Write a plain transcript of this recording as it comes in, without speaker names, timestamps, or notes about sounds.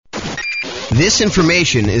This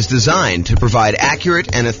information is designed to provide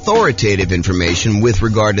accurate and authoritative information with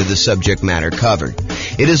regard to the subject matter covered.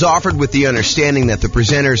 It is offered with the understanding that the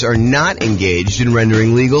presenters are not engaged in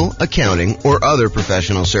rendering legal, accounting, or other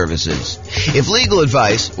professional services. If legal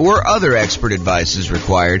advice or other expert advice is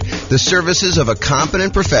required, the services of a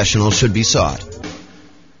competent professional should be sought.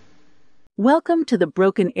 Welcome to the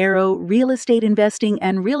Broken Arrow Real Estate Investing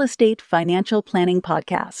and Real Estate Financial Planning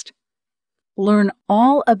Podcast. Learn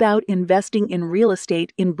all about investing in real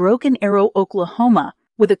estate in Broken Arrow, Oklahoma,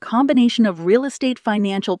 with a combination of real estate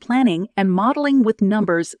financial planning and modeling with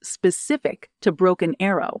numbers specific to Broken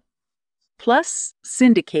Arrow. Plus,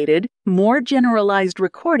 syndicated, more generalized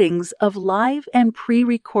recordings of live and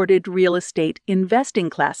pre-recorded real estate investing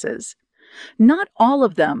classes. Not all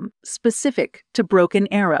of them specific to Broken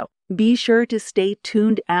Arrow. Be sure to stay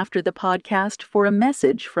tuned after the podcast for a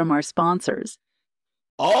message from our sponsors.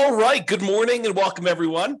 All right. Good morning and welcome,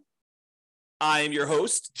 everyone. I am your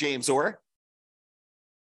host, James Orr.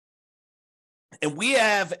 And we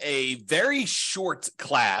have a very short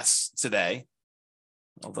class today,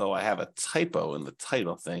 although I have a typo in the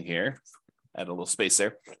title thing here. Add a little space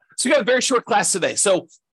there. So we got a very short class today. So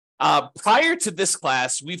prior to this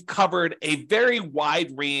class, we've covered a very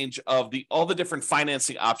wide range of all the different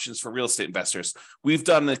financing options for real estate investors. We've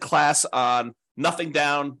done a class on nothing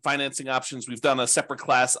down financing options. We've done a separate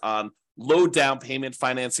class on low down payment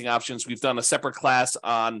financing options. We've done a separate class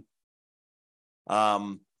on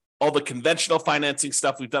all the conventional financing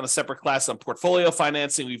stuff. We've done a separate class on portfolio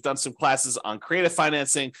financing. We've done some classes on creative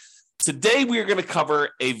financing. Today, we are going to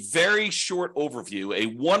cover a very short overview, a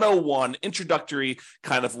 101 introductory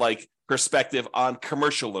kind of like perspective on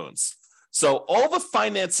commercial loans. So all the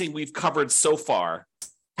financing we've covered so far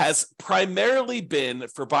has primarily been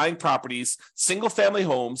for buying properties, single-family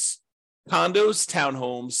homes, condos,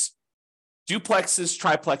 townhomes, duplexes,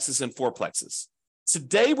 triplexes, and fourplexes.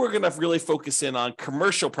 Today, we're going to really focus in on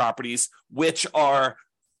commercial properties, which are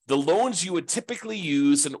the loans you would typically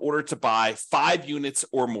use in order to buy 5 units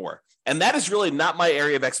or more. And that is really not my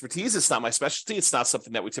area of expertise. It's not my specialty. It's not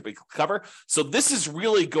something that we typically cover. So this is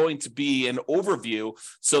really going to be an overview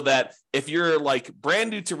so that if you're like brand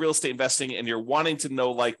new to real estate investing and you're wanting to know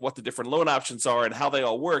like what the different loan options are and how they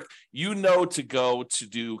all work, you know to go to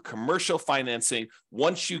do commercial financing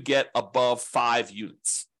once you get above 5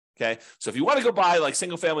 units. Okay, so if you want to go buy like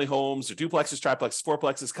single-family homes or duplexes, triplexes,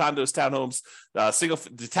 fourplexes, condos, townhomes,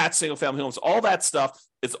 detached single-family homes, all that stuff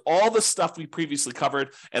is all the stuff we previously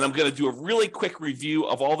covered. And I'm going to do a really quick review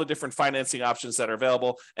of all the different financing options that are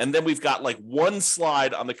available. And then we've got like one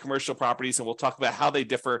slide on the commercial properties, and we'll talk about how they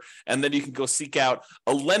differ. And then you can go seek out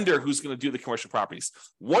a lender who's going to do the commercial properties.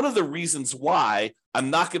 One of the reasons why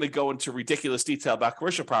I'm not going to go into ridiculous detail about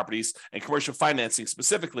commercial properties and commercial financing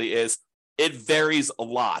specifically is it varies a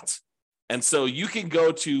lot. And so you can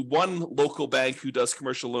go to one local bank who does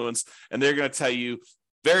commercial loans, and they're going to tell you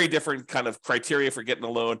very different kind of criteria for getting a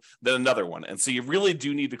loan than another one. And so you really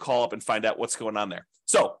do need to call up and find out what's going on there.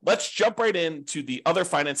 So let's jump right into the other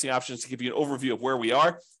financing options to give you an overview of where we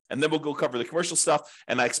are, and then we'll go cover the commercial stuff.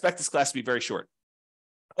 And I expect this class to be very short.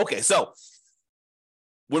 Okay, so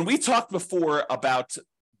when we talked before about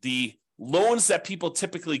the loans that people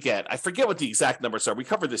typically get, I forget what the exact numbers are. We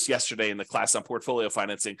covered this yesterday in the class on portfolio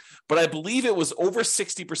financing, but I believe it was over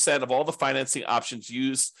 60% of all the financing options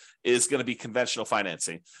used is going to be conventional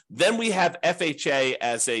financing. Then we have FHA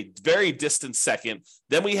as a very distant second.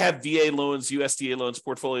 Then we have VA loans, USDA loans,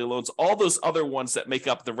 portfolio loans, all those other ones that make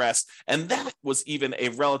up the rest. And that was even a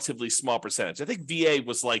relatively small percentage. I think VA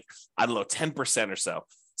was like, 10% or so.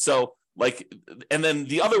 So and then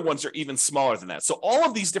the other ones are even smaller than that. So all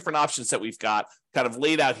of these different options that we've got kind of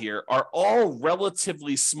laid out here are all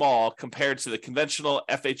relatively small compared to the conventional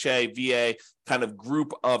FHA, VA kind of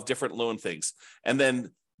group of different loan things. And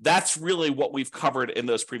then that's really what we've covered in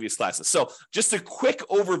those previous classes. So just a quick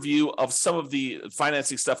overview of some of the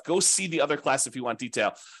financing stuff. Go see the other class if you want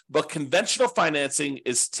detail. But conventional financing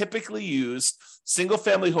is typically used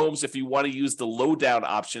single-family homes if you want to use the low-down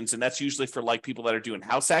options, and that's usually for like people that are doing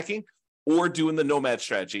house hacking or doing the nomad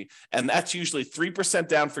strategy. And that's usually 3%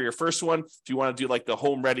 down for your first one if you want to do like the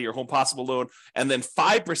home ready or home possible loan, and then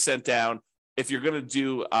 5% down if you're going to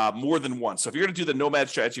do more than one. So if you're going to do the nomad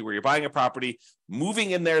strategy where you're buying a property,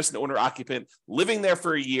 moving in there as an owner occupant, living there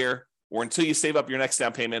for a year or until you save up your next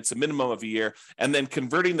down payment, it's a minimum of a year, and then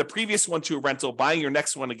converting the previous one to a rental, buying your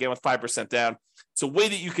next one again with 5% down. It's a way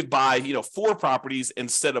that you could buy, 4 properties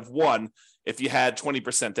instead of one if you had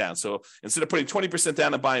 20% down. So instead of putting 20%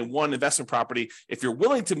 down and buying one investment property, if you're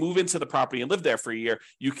willing to move into the property and live there for a year,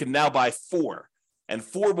 you can now buy 4. And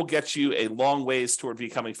 4 will get you a long ways toward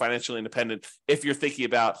becoming financially independent if you're thinking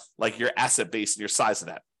about like your asset base and your size of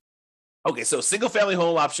that. Okay, so single family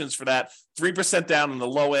home options for that, 3% down on the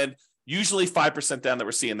low end, usually 5% down that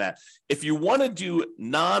we're seeing that. If you want to do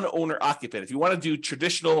non-owner occupant, if you want to do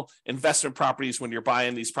traditional investment properties when you're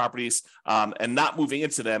buying these properties and not moving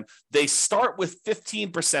into them, they start with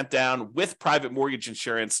 15% down with private mortgage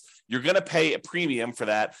insurance. You're going to pay a premium for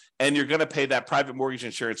that, and you're going to pay that private mortgage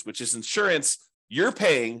insurance, which is insurance you're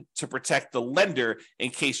paying to protect the lender in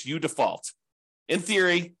case you default. In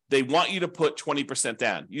theory, they want you to put 20%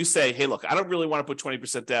 down. You say, hey, look, I don't really want to put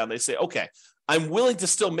 20% down. They say, okay, I'm willing to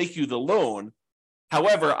still make you the loan.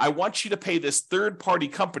 However, I want you to pay this third-party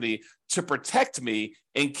company to protect me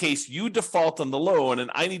in case you default on the loan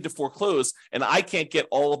and I need to foreclose and I can't get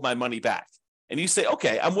all of my money back. And you say,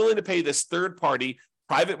 okay, I'm willing to pay this third-party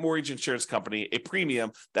private mortgage insurance company a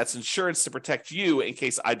premium that's insurance to protect you in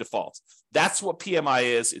case I default. That's what PMI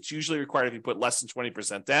is. It's usually required if you put less than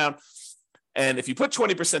 20% down. And if you put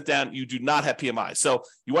 20% down, you do not have PMI. So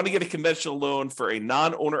you want to get a conventional loan for a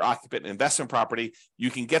non-owner occupant investment property.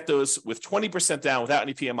 You can get those with 20% down without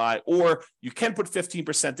any PMI, or you can put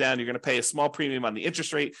 15% down. You're going to pay a small premium on the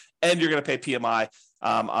interest rate, and you're going to pay PMI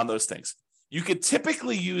on those things. You could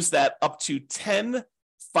typically use that up to 10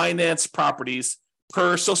 finance properties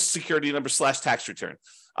per Social Security number / tax return.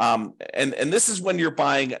 And this is when you're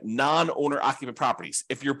buying non-owner occupant properties.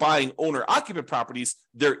 If you're buying owner occupant properties,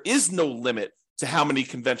 there is no limit to how many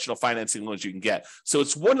conventional financing loans you can get. So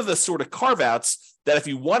it's one of the sort of carve-outs that if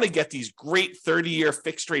you want to get these great 30-year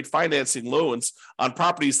fixed rate financing loans on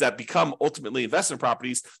properties that become ultimately investment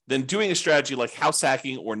properties, then doing a strategy like house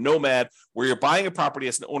hacking or Nomad, where you're buying a property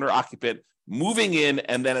as an owner occupant, moving in,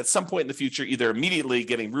 and then at some point in the future, either immediately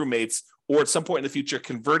getting roommates or at some point in the future,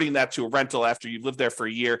 converting that to a rental after you've lived there for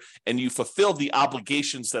a year and you fulfill the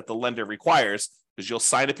obligations that the lender requires, because you'll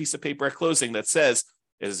sign a piece of paper at closing that says,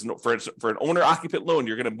 for an owner-occupant loan,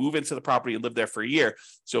 you're going to move into the property and live there for a year.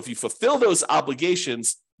 So if you fulfill those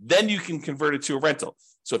obligations, then you can convert it to a rental.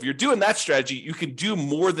 So if you're doing that strategy, you can do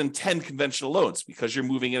more than 10 conventional loans because you're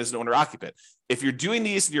moving in as an owner-occupant. If you're doing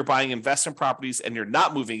these and you're buying investment properties and you're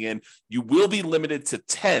not moving in, you will be limited to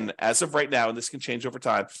 10 as of right now, and this can change over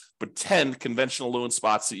time, but 10 conventional loan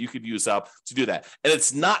spots that you could use up to do that. And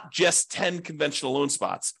it's not just 10 conventional loan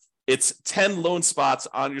spots. It's 10 loan spots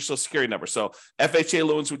on your Social Security number. So FHA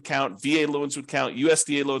loans would count, VA loans would count,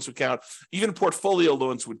 USDA loans would count, even portfolio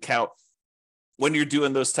loans would count when you're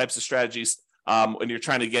doing those types of strategies, when you're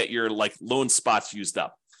trying to get your like loan spots used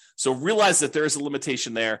up. So realize that there is a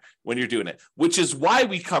limitation there when you're doing it, which is why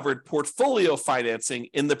we covered portfolio financing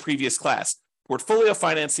in the previous class. Portfolio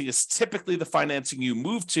financing is typically the financing you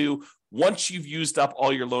move to once you've used up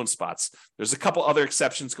all your loan spots. There's a couple other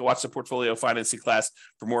exceptions. Go watch the portfolio financing class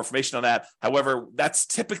for more information on that. However, that's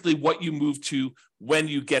typically what you move to when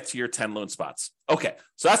you get to your 10 loan spots. Okay,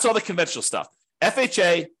 so that's all the conventional stuff.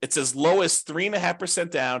 FHA, it's as low as 3.5%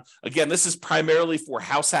 down. Again, this is primarily for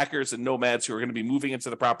house hackers and nomads who are going to be moving into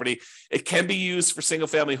the property. It can be used for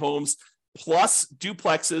single-family homes, plus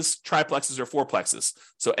duplexes, triplexes, or fourplexes.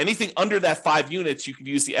 So anything under that 5 units, you can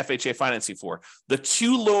use the FHA financing for. The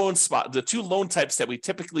two loan types that we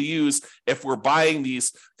typically use if we're buying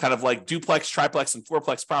these kind of like duplex, triplex, and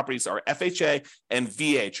fourplex properties are FHA and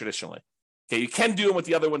VA traditionally. Okay, you can do them with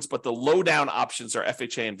the other ones, but the low down options are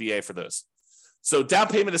FHA and VA for those. So down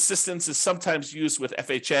payment assistance is sometimes used with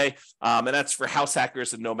FHA, and that's for house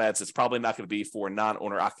hackers and nomads. It's probably not going to be for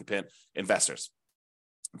non-owner occupant investors.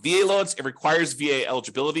 VA loans, it requires VA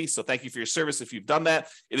eligibility. So thank you for your service if you've done that.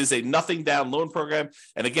 It is a nothing down loan program.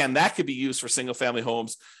 And again, that could be used for single family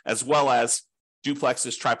homes as well as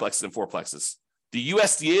duplexes, triplexes, and fourplexes. The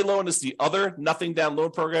USDA loan is the other nothing down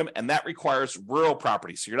loan program, and that requires rural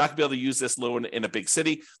property. So you're not going to be able to use this loan in a big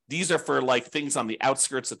city. These are for like things on the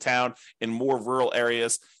outskirts of town in more rural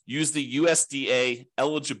areas. Use the USDA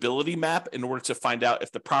eligibility map in order to find out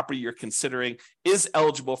if the property you're considering is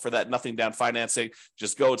eligible for that nothing down financing.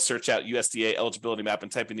 Just go and search out USDA eligibility map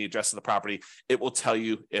and type in the address of the property. It will tell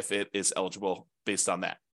you if it is eligible based on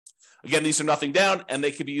that. Again, these are nothing down, and they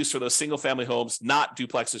can be used for those single-family homes, not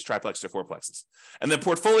duplexes, triplexes, or fourplexes. And then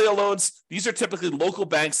portfolio loans, these are typically local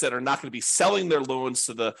banks that are not going to be selling their loans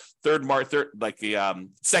to the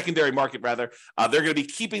secondary market, rather. They're going to be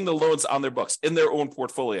keeping the loans on their books in their own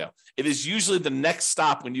portfolio. It is usually the next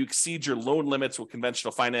stop when you exceed your loan limits with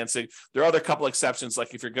conventional financing. There are other couple exceptions,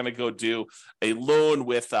 like if you're going to go do a loan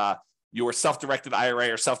with your self-directed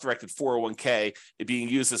IRA or self-directed 401k being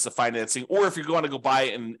used as a financing, or if you're going to go buy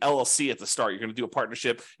an LLC at the start, you're going to do a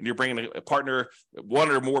partnership and you're bringing a partner,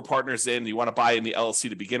 one or more partners in, you want to buy in the LLC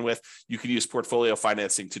to begin with, you can use portfolio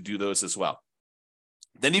financing to do those as well.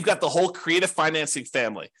 Then you've got the whole creative financing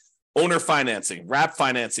family, owner financing, wrap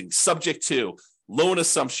financing, subject to, loan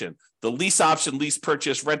assumption, the lease option, lease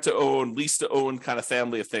purchase, rent to own, lease to own kind of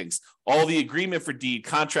family of things. All the agreement for deed,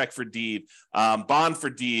 contract for deed, bond for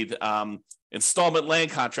deed, installment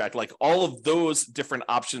land contract, like all of those different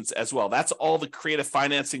options as well. That's all the creative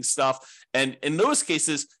financing stuff. And in those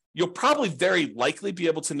cases, you'll probably very likely be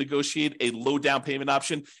able to negotiate a low down payment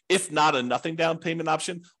option, if not a nothing down payment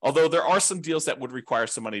option, although there are some deals that would require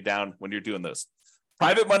some money down when you're doing those.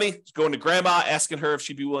 Private money, going to grandma, asking her if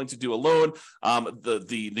she'd be willing to do a loan.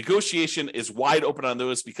 The negotiation is wide open on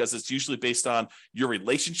those because it's usually based on your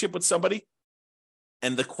relationship with somebody.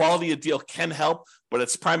 And the quality of deal can help, but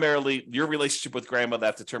it's primarily your relationship with grandma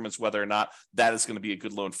that determines whether or not that is going to be a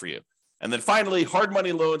good loan for you. And then finally, hard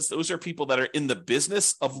money loans. Those are people that are in the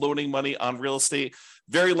business of loaning money on real estate,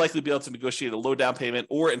 very likely be able to negotiate a low down payment,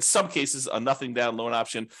 or in some cases, a nothing down loan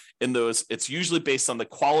option. In those, it's usually based on the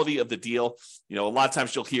quality of the deal. A lot of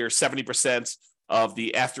times you'll hear 70% of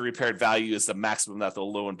the after repaired value is the maximum that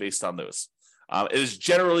they'll loan based on those. It is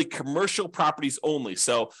generally commercial properties only.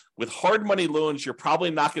 So with hard money loans, you're probably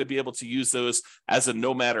not going to be able to use those as a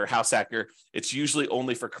nomad or house hacker. It's usually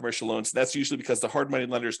only for commercial loans. That's usually because the hard money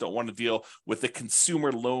lenders don't want to deal with the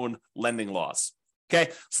consumer loan lending laws.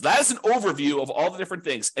 Okay, so that is an overview of all the different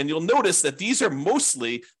things. And you'll notice that these are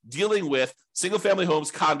mostly dealing with single family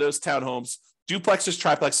homes, condos, townhomes, duplexes,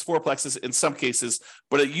 triplexes, fourplexes in some cases,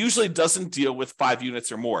 but it usually doesn't deal with 5 units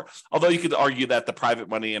or more. Although you could argue that the private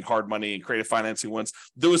money and hard money and creative financing ones,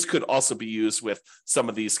 those could also be used with some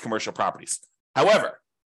of these commercial properties. However,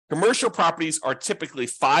 commercial properties are typically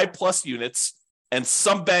 5+ units, and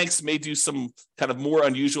some banks may do some kind of more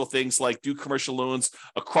unusual things like do commercial loans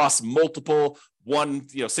across multiple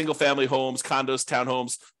single family homes, condos,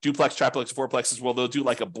 townhomes, duplex, triplex, fourplexes. Well, they'll do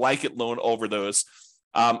like a blanket loan over those.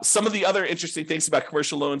 Some of the other interesting things about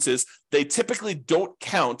commercial loans is they typically don't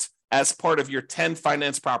count as part of your 10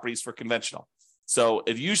 finance properties for conventional. So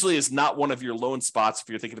it usually is not one of your loan spots if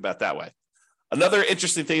you're thinking about it that way. Another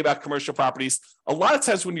interesting thing about commercial properties, a lot of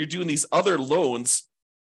times when you're doing these other loans,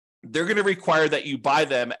 they're going to require that you buy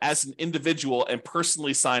them as an individual and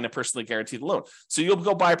personally sign and personally guarantee the loan. So you'll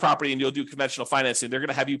go buy a property and you'll do conventional financing. They're going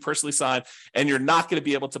to have you personally sign, and you're not going to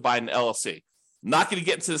be able to buy an LLC. Not going to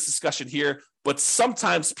get into this discussion here, but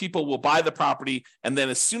sometimes people will buy the property, and then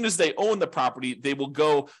as soon as they own the property, they will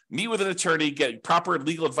go meet with an attorney, get proper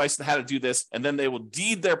legal advice on how to do this, and then they will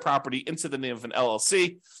deed their property into the name of an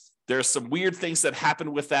LLC. There's some weird things that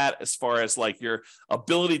happen with that as far as like your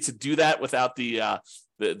ability to do that without the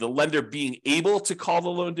lender being able to call the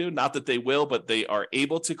loan due. Not that they will, but they are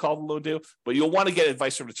able to call the loan due. But you'll want to get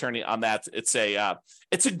advice from an attorney on that. It's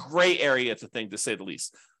a gray area to say the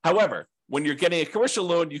least. However, when you're getting a commercial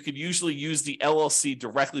loan, you could usually use the LLC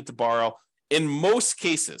directly to borrow. In most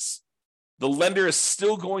cases, the lender is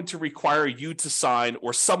still going to require you to sign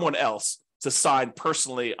or someone else to sign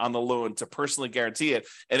personally on the loan to personally guarantee it.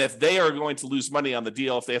 And if they are going to lose money on the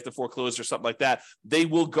deal, if they have to foreclose or something like that, they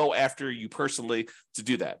will go after you personally to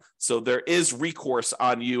do that. So there is recourse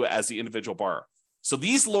on you as the individual borrower. So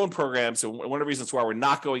these loan programs, and one of the reasons why we're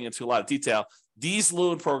not going into a lot of detail, these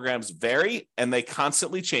loan programs vary and they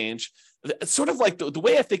constantly change. It's sort of like the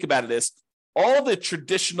way I think about it is all the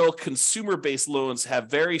traditional consumer-based loans have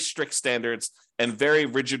very strict standards and very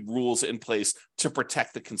rigid rules in place to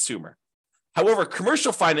protect the consumer. However,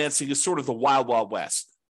 commercial financing is sort of the wild, wild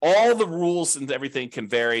west. All the rules and everything can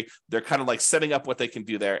vary. They're kind of like setting up what they can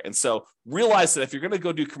do there. And so realize that if you're going to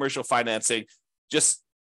go do commercial financing, just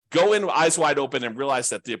go in eyes wide open and realize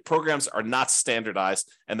that the programs are not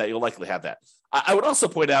standardized and that you'll likely have that. I would also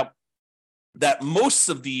point out that most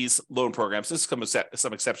of these loan programs, this comes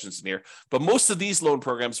some exceptions in here, but most of these loan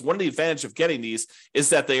programs, one of the advantages of getting these is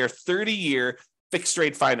that they are 30-year fixed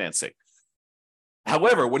rate financing.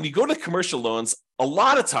 However, when you go to commercial loans, a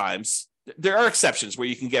lot of times there are exceptions where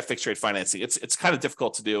you can get fixed rate financing. It's kind of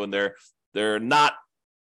difficult to do, and they're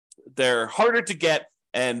harder to get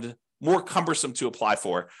and more cumbersome to apply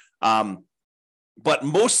for. But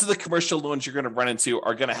most of the commercial loans you're going to run into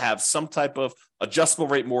are going to have some type of adjustable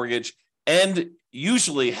rate mortgage and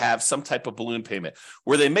usually have some type of balloon payment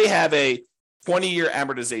where they may have a 20-year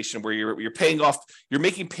amortization where you're paying off, you're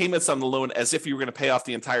making payments on the loan as if you were going to pay off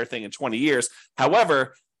the entire thing in 20 years.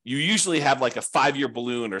 However, you usually have like a 5-year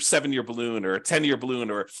balloon or 7-year balloon or a 10-year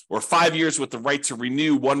balloon or 5 years with the right to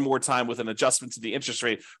renew one more time with an adjustment to the interest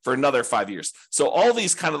rate for another 5 years. So all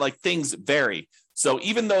these kind of like things vary. So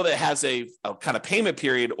even though that has a kind of payment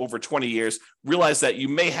period over 20 years, realize that you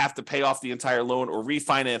may have to pay off the entire loan or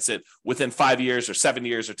refinance it within 5 years or 7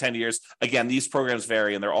 years or 10 years. Again, these programs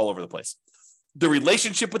vary and they're all over the place. The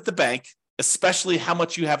relationship with the bank especially how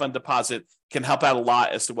much you have on deposit, can help out a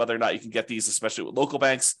lot as to whether or not you can get these, especially with local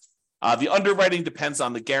banks. The underwriting depends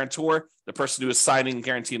on the guarantor, the person who is signing and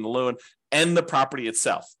guaranteeing the loan, and the property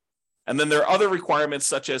itself. And then there are other requirements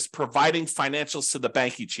such as providing financials to the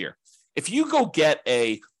bank each year. If you go get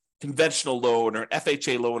a conventional loan or an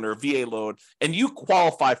FHA loan or a VA loan and you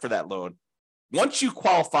qualify for that loan, once you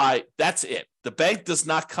qualify, that's it. The bank does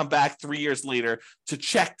not come back 3 years later to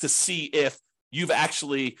check to see if you've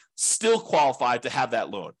actually still qualified to have that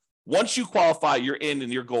loan. Once you qualify, you're in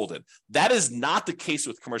and you're golden. That is not the case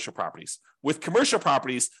with commercial properties. With commercial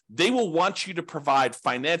properties, they will want you to provide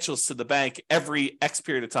financials to the bank every X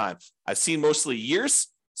period of time. I've seen mostly years.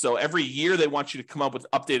 So every year they want you to come up with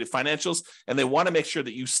updated financials, and they want to make sure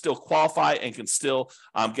that you still qualify and can still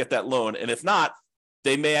get that loan. And if not,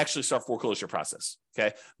 they may actually start foreclosure process.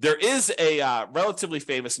 Okay. There is a relatively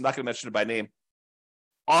famous, I'm not going to mention it by name,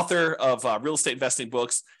 author of real estate investing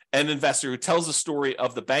books, an investor who tells the story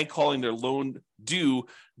of the bank calling their loan due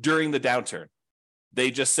during the downturn. They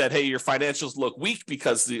just said, hey, your financials look weak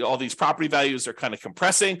because all these property values are kind of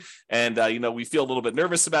compressing. And, we feel a little bit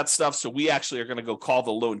nervous about stuff. So we actually are going to go call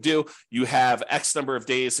the loan due. You have X number of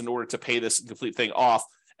days in order to pay this complete thing off.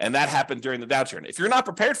 And that happened during the downturn. If you're not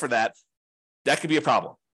prepared for that, that could be a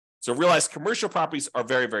problem. So realize commercial properties are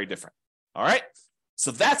very, very different. All right.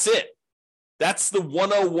 So that's it. That's the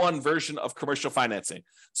 101 version of commercial financing.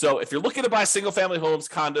 So if you're looking to buy single family homes,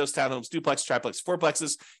 condos, townhomes, duplex, triplex,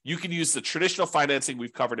 fourplexes, you can use the traditional financing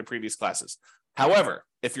we've covered in previous classes. However,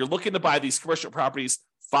 if you're looking to buy these commercial properties,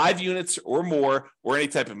 5 units or more, or any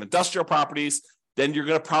type of industrial properties, then you're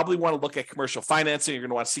going to probably want to look at commercial financing. You're going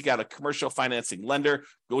to want to seek out a commercial financing lender.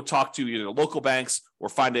 Go talk to either local banks or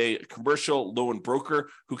find a commercial loan broker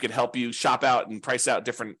who can help you shop out and price out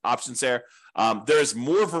different options there. There's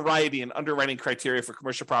more variety in underwriting criteria for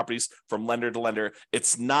commercial properties from lender to lender.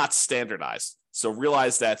 It's not standardized. So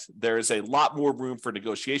realize that there is a lot more room for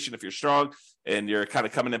negotiation if you're strong and you're kind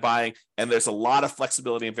of coming and buying. And there's a lot of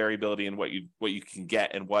flexibility and variability in what you can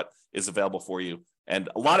get and what is available for you. And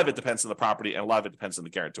a lot of it depends on the property and a lot of it depends on the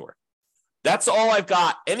guarantor. That's all I've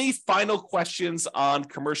got. Any final questions on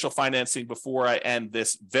commercial financing before I end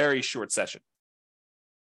this very short session?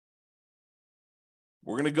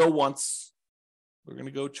 We're going to go once. We're going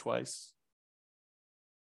to go twice.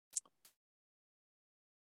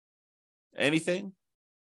 Anything?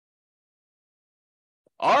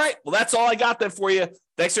 All right. Well, that's all I got then for you.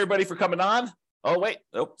 Thanks, everybody, for coming on. Oh, wait.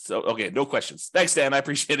 Nope. So, okay. No questions. Thanks, Dan. I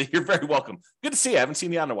appreciate it. You're very welcome. Good to see you. I haven't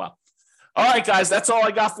seen you in a while. All right, guys. That's all I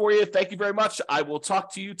got for you. Thank you very much. I will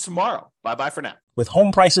talk to you tomorrow. Bye-bye for now. With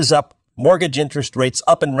home prices up, mortgage interest rates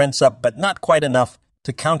up, and rents up, but not quite enough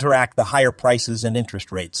to counteract the higher prices and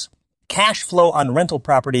interest rates. Cash flow on rental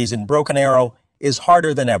properties in Broken Arrow is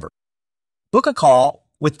harder than ever. Book a call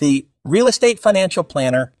with the Real Estate Financial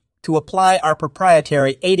Planner to apply our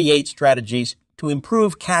proprietary 88 strategies to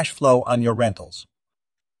improve cash flow on your rentals.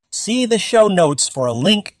 See the show notes for a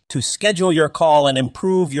link to schedule your call and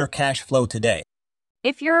improve your cash flow today.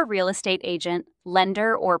 If you're a real estate agent,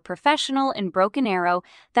 lender, or professional in Broken Arrow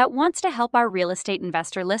that wants to help our real estate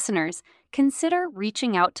investor listeners, consider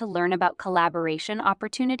reaching out to learn about collaboration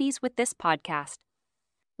opportunities with this podcast.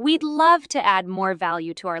 We'd love to add more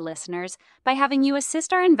value to our listeners by having you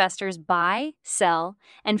assist our investors buy, sell,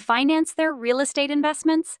 and finance their real estate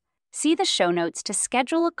investments. See the show notes to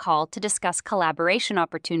schedule a call to discuss collaboration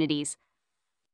opportunities.